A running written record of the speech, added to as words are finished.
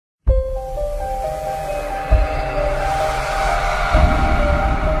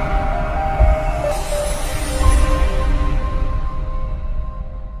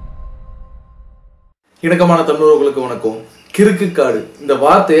இணக்கமான தமிழர்களுக்கு வணக்கம். கிறுக்கு காடு இந்த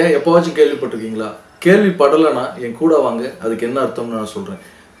வார்த்தையை எப்பவாச்சும் கேள்விப்பட்டிருக்கீங்களா? கேள்விப்படலைன்னா என் கூட வாங்க, அதுக்கு என்ன அர்த்தம்னு நான் சொல்றேன்.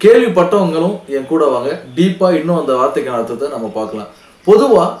 கேள்விப்பட்டவங்களும் என் கூட வாங்க, டீப்பா இன்னும் அந்த வார்த்தைக்கான அர்த்தத்தை நம்ம பார்க்கலாம்.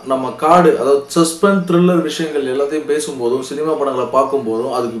 பொதுவா நம்ம காடு, அதாவது சஸ்பென்ஸ் த்ரில்லர் விஷயங்கள் எல்லாத்தையும் பேசும்போதும் சினிமா படங்களை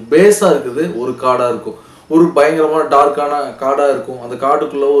பார்க்கும்போதும் அதுக்கு பேஸா இருக்குது ஒரு காடா இருக்கும். ஒரு பயங்கரமான டார்க்கான காடா இருக்கும். அந்த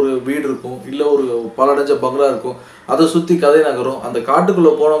காட்டுக்குள்ள ஒரு வீடு இருக்கும், இல்லை ஒரு பலடஞ்ச பங்களா இருக்கும். அதை சுற்றி கதை நகரும். அந்த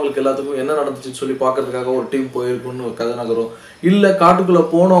காட்டுக்குள்ளே போனவங்களுக்கு எல்லாத்துக்கும் என்ன நடந்துச்சுன்னு சொல்லி பார்க்கறதுக்காக ஒரு டீம் போயிருக்குன்னு ஒரு கதை நகரும். இல்லை காட்டுக்குள்ளே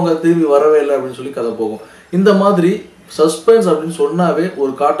போனவங்க திரும்பி வரவே இல்லை அப்படின்னு சொல்லி கதை போகும். இந்த மாதிரி சஸ்பென்ஸ் அப்படின்னு சொன்னாவே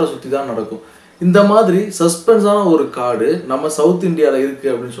ஒரு காட்டை சுற்றி தான் நடக்கும். இந்த மாதிரி சஸ்பென்ஸான ஒரு காடு நம்ம சவுத் இந்தியாவில்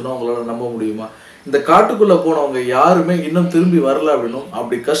இருக்குது அப்படின்னு சொன்னால் அவங்களால நம்ப முடியுமா? இந்த காட்டுக்குள்ளே போனவங்க யாருமே இன்னும் திரும்பி வரல அப்படின்னும்,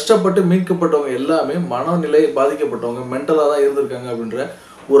 அப்படி கஷ்டப்பட்டு மீட்கப்பட்டவங்க எல்லாமே மனநிலை பாதிக்கப்பட்டவங்க, மென்டலாக தான் இருந்திருக்காங்க அப்படின்ற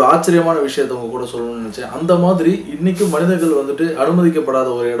ஒரு ஆச்சரியமான விஷயத்தை அவங்க கூட சொல்லணும்னு நினச்சேன். அந்த மாதிரி இன்றைக்கும் மனிதர்கள் வந்துட்டு அனுமதிக்கப்படாத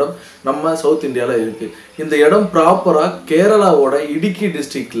ஒரு இடம் நம்ம சவுத் இந்தியாவில் இருக்குது. இந்த இடம் ப்ராப்பராக கேரளாவோட இடுக்கி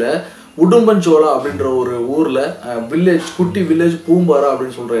டிஸ்ட்ரிக்டில் உடும்பஞ்சோலா அப்படின்ற ஒரு ஊரில் வில்லேஜ், குட்டி வில்லேஜ் பூம்பாரா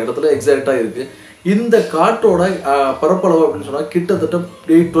அப்படின்னு சொல்கிற இடத்துல எக்ஸாக்டாக இருக்குது. இந்த காட்டோட பரப்பளவு அப்படின்னு சொன்னால் கிட்டத்தட்ட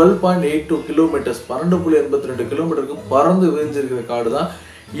 12.82 கிலோமீட்டர்ஸ், 12.82 கிலோமீட்டருக்கு பறந்து விரிஞ்சிருக்கிற காடு தான்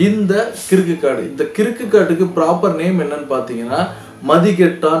இந்த கிறுக்கு காடு. இந்த கிறுக்கு காட்டுக்கு ப்ராப்பர் நேம் என்னன்னு பார்த்தீங்கன்னா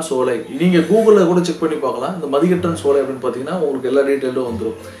மதிகெட்டான் சோலை. நீங்கள் கூகுளில் கூட செக் பண்ணி பார்க்கலாம். இந்த மதிகெட்டான் சோலை அப்படின்னு பார்த்தீங்கன்னா உங்களுக்கு எல்லா டீட்டெயிலும்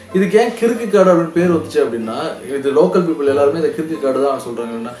வந்துடும். இதுக்கு ஏன் கிறுக்கு காடு அப்படின்னு பேர் வந்துச்சு அப்படின்னா, இது லோக்கல் பீப்புள் எல்லாருமே இந்த கிறுக்கு காடு தான்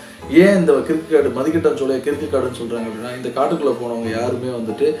சொல்கிறாங்கன்னா, ஏன் இந்த கிறுக்கு காடு மதிகெட்டான் சோலையை கிறுக்கு காடுன்னு சொல்கிறாங்க அப்படின்னா, இந்த காட்டுக்குள்ளே போனவங்க யாருமே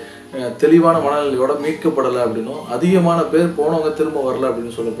வந்துட்டு தெளிவான மனநிலையோட மீட்கப்படலை அப்படின்னும், அதிகமான பேர் போனவங்க திரும்ப வரல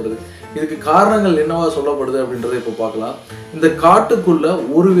அப்படின்னு சொல்லப்படுது. இதுக்கு காரணங்கள் என்னவா சொல்லப்படுது அப்படின்றத இப்போ பார்க்கலாம். இந்த காட்டுக்குள்ள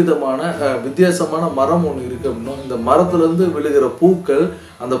ஒரு விதமான வித்தியாசமான மரம் ஒன்று இருக்கு அப்படின்னும், இந்த மரத்துலேருந்து விழுகிற பூக்கள்,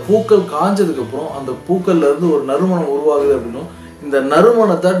 அந்த பூக்கள் காஞ்சதுக்கு அப்புறம் அந்த பூக்கள்ல இருந்து ஒரு நறுமணம் உருவாகுது அப்படின்னும், இந்த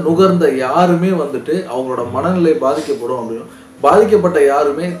நறுமணத்தை நுகர்ந்த யாருமே வந்துட்டு அவங்களோட மனநிலை பாதிக்கப்படும் அப்படின்னும், பாதிக்கப்பட்ட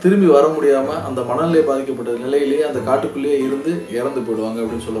யாருமே திரும்பி வர முடியாமல் அந்த மனநிலை பாதிக்கப்பட்ட நிலையிலேயே அந்த காட்டுக்குள்ளேயே இருந்து இறந்து போயிடுவாங்க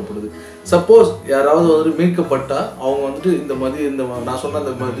அப்படின்னு சொல்லப்படுது. சப்போஸ் யாராவது வந்துட்டு மீட்கப்பட்டால் அவங்க வந்துட்டு இந்த நான் சொன்ன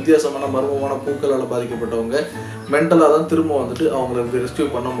அந்த வித்தியாசமான மர்மமான பூக்களால் பாதிக்கப்பட்டவங்க மென்டலாக தான் திரும்ப வந்துட்டு அவங்கள ரெஸ்கியூ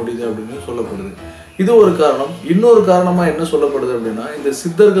பண்ண முடியுது அப்படின்னு சொல்லப்படுது. இது ஒரு காரணம். இன்னொரு காரணமாக என்ன சொல்லப்படுது அப்படின்னா, இந்த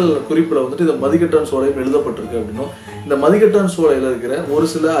சித்தர்கள் குறிப்பில் வந்துட்டு இந்த மதிகெட்டான் சோலையும் எழுதப்பட்டிருக்கு அப்படின்னும், இந்த மதிகெட்டான் சோலையில் இருக்கிற ஒரு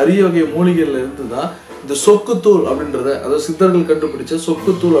சில அரிய வகை மூலிகைகள் இருந்து தான் இந்த சொக்குத்தூள் அப்படின்றத, அதாவது சித்தர்கள் கண்டுபிடிச்ச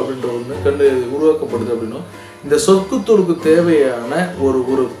சொக்குத்தூள் அப்படின்ற ஒன்று உருவாக்கப்படுது அப்படின்னும், இந்த சொக்குத்தூளுக்கு தேவையான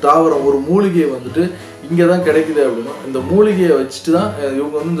ஒரு தாவரம், ஒரு மூலிகையை வந்துட்டு இங்கே தான் கிடைக்குது அப்படின்னும், இந்த மூலிகையை வச்சுட்டு தான்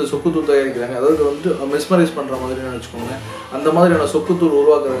இவங்க வந்து இந்த சொக்குத்தூள் தயாரிக்கிறாங்க. அதாவது வந்துட்டு மெஸ்மரைஸ் பண்ணுற மாதிரின்னு வச்சுக்கோங்க, அந்த மாதிரியான சொக்குத்தூள்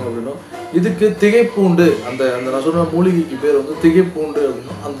உருவாக்குறாங்க அப்படின்னும், இதுக்கு திகைப்பூண்டு, அந்த நான் சொன்ன மூலிகைக்கு பேர் வந்து திகைப்பூண்டு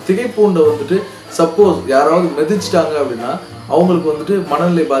அப்படின்னும், அந்த திகைப்பூண்டை வந்துட்டு சப்போஸ் யாராவது மெதிச்சிட்டாங்க அப்படின்னா அவங்களுக்கு வந்துட்டு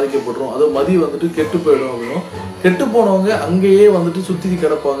மனநிலை பாதிக்கப்பட்டுரும், அதுவும் மதி வந்துட்டு கெட்டு போயிடும் அப்படின்னும், கெட்டு போனவங்க அங்கேயே வந்துட்டு சுற்றி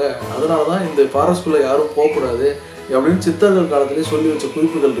கிடப்பாங்க, அதனால தான் இந்த ஃபாரஸ்ட்குள்ளே யாரும் போகக்கூடாது அப்படின்னு சித்தர்கள் காலத்திலே சொல்லி வச்ச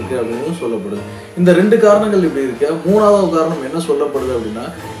குறிப்புகள் இருக்கு அப்படின்னு சொல்லப்படுது. இந்த ரெண்டு காரணங்கள் இப்படி இருக்க, மூணாவது காரணம் என்ன சொல்லப்படுது அப்படின்னா,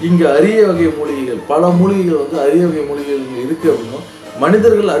 இங்கே அரிய வகை மூலிகைகள், பல மூலிகைகள் வந்து அரிய வகை மூலிகைகள் இருக்கு அப்படின்னும்,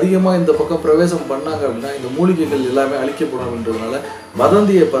 மனிதர்கள் அதிகமாக இந்த பக்கம் பிரவேசம் பண்ணாங்க அப்படின்னா இந்த மூலிகைகள் எல்லாமே அழிக்கப்படும் அப்படின்றதுனால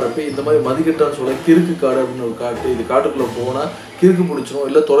வதந்தியை பரப்பி இந்த மாதிரி மதிகெட்டான்னு சொல்ல கிறுக்கு காடு அப்படின்னு ஒரு காட்டு, இது காட்டுக்குள்ளே போனால் கிறுக்கு பிடிச்சிரும்,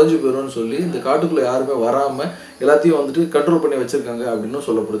 இல்லை தொலைஞ்சு போயிடும்னு சொல்லி இந்த காட்டுக்குள்ளே யாருமே வராமல் எல்லாத்தையும் வந்துட்டு கண்ட்ரோல் பண்ணி வச்சுருக்காங்க அப்படின்னு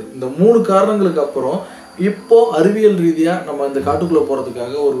சொல்லப்படுது. இந்த 3 காரணங்களுக்கு அப்புறம் இப்போ அறிவியல் ரீதியாக நம்ம இந்த காட்டுக்குள்ளே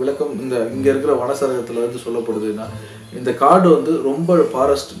போகிறதுக்காக ஒரு விளக்கம் இங்கே இருக்கிற வனசரகத்தில் இருந்து சொல்லப்படுதுன்னா, இந்த காடு வந்து ரொம்ப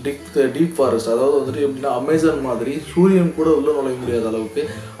ஃபாரஸ்ட், டீப் ஃபாரஸ்ட், அதாவது வந்துட்டு எப்படின்னா அமேசான் மாதிரி சூரியன் கூட உள்ள நுழைய முடியாத அளவுக்கு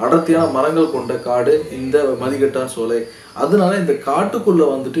அடர்த்தியான மரங்கள் கொண்ட காடு இந்த மதிகெட்டான் சோலை. அதனால இந்த காட்டுக்குள்ளே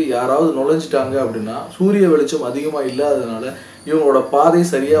வந்துட்டு யாராவது நுழைஞ்சிட்டாங்க அப்படின்னா சூரிய வெளிச்சம் அதிகமாக இல்லாததுனால இவங்களோட பாதை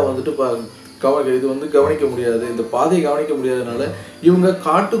சரியாக வந்துட்டு இது வந்து கவனிக்க முடியாது. இந்த பாதையை கவனிக்க முடியாதனால இவங்க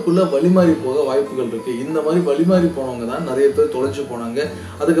காட்டுக்குள்ளே வழிமாறி போக வாய்ப்புகள் இருக்குது. இந்த மாதிரி வழிமாறி போனவங்க தான் நிறைய பேர் தொலைஞ்சு போனாங்க,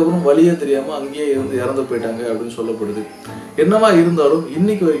 அதுக்கப்புறம் வழியே தெரியாமல் அங்கேயே இறந்து போயிட்டாங்க அப்படின்னு சொல்லப்படுது. என்னவா இருந்தாலும்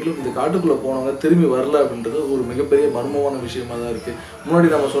இன்னைக்கு வரைக்கும் இந்த காட்டுக்குள்ளே போனவங்க திரும்பி வரல அப்படின்றது ஒரு மிகப்பெரிய மர்மமான விஷயமா தான் இருக்குது.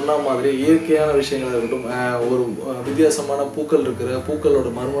 முன்னாடி நம்ம சொன்ன மாதிரி இயற்கையான விஷயங்களாக இருக்கட்டும், ஒரு வித்தியாசமான பூக்கள் இருக்கிற பூக்களோட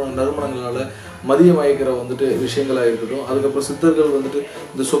நறுமணங்களால் மதியமயக்கிற வந்துட்டு விஷயங்களாக இருக்கட்டும், அதுக்கப்புறம் சித்தர்கள் வந்துட்டு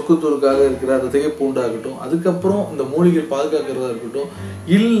இந்த சொக்குத்தூருக்காக இருக்கிற அந்த திகைப்பூண்டாகட்டும், அதுக்கப்புறம் இந்த மூலிகை பாதுகாக்கிறதா இருக்கட்டும்,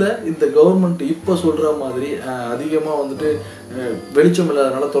 இல்லை இந்த கவர்மெண்ட் இப்போ சொல்கிற மாதிரி அதிகமாக வந்துட்டு வெளிச்சம்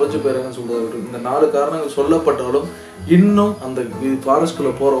இல்லாதனால தொலைஞ்சு போயிறாங்கன்னு சொல்றது. இந்த 4 காரணங்கள் சொல்லப்பட்டாலும் இன்னும் அந்த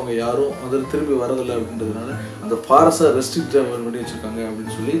ஃபாரஸ்ட்குள்ளே போகிறவங்க யாரும் அதில் திரும்பி வரதில்லை அப்படின்றதுனால அந்த ஃபாரஸ்ட்டை ரெஸ்ட்ரிக்ட் பண்ணி வச்சுருக்காங்க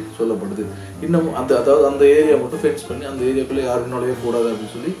அப்படின்னு சொல்லி சொல்லப்படுது. இன்னும் அதாவது அந்த ஏரியா மட்டும் ஃபென்ஸ் பண்ணி அந்த ஏரியாக்குள்ளே யாரும் நுழைய கூடாது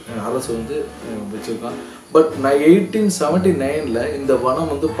அப்படின்னு சொல்லி அரசு வந்து வச்சுருக்கான். பட் 1879 இந்த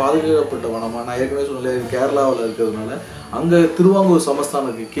வனம் வந்து பாதுகாக்கப்பட்ட வனமாக, நான் ஏற்கனவே சொன்னல கேரளாவில் இருக்கிறதுனால அங்கே திருவாங்கூர்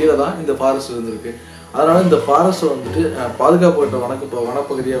சமஸ்தானத்துக்கு கீழே தான் இந்த ஃபாரஸ்ட் இருந்திருக்கு. அதனால் இந்த ஃபாரஸ்ட்டை வந்துட்டு பாதுகாக்கப்பட்ட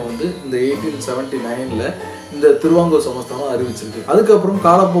வனப்பகுதியாக வந்து இந்த 1879 இந்த திருவாங்கூர் சமஸ்தானம் அறிவிச்சிருக்கு. அதுக்கப்புறம்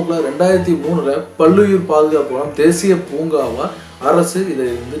காலப்போக்கில் 2003 பல்லுயிர் பாதுகாப்பு வனம் தேசிய பூங்காவாக அரசு இதை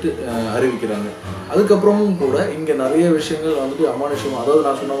வந்துட்டு அறிவிக்கிறாங்க. அதுக்கப்புறமும் கூட இங்கே நிறைய விஷயங்கள் வந்துட்டு அமானுஷம், அதாவது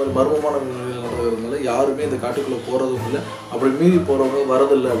நான் சொன்ன மாதிரி மர்மமான நிலையில் நடக்கிறதுனால யாருமே இந்த காட்டுக்குள்ளே போகிறதும் இல்லை, அப்படி மீறி போகிறவங்க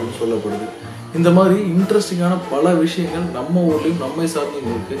வரதில்லை அப்படின்னு சொல்லப்படுது. இந்த மாதிரி இன்ட்ரெஸ்டிங்கான பல விஷயங்கள் நம்ம ஊர்லேயும் நம்மை சார்ந்தும்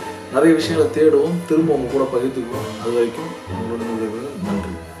இருக்குது. நிறைய விஷயங்களை தேடுவோம், திரும்ப உங்க கூட பகிர்ந்துக்குவோம். அது வரைக்கும் உங்களோட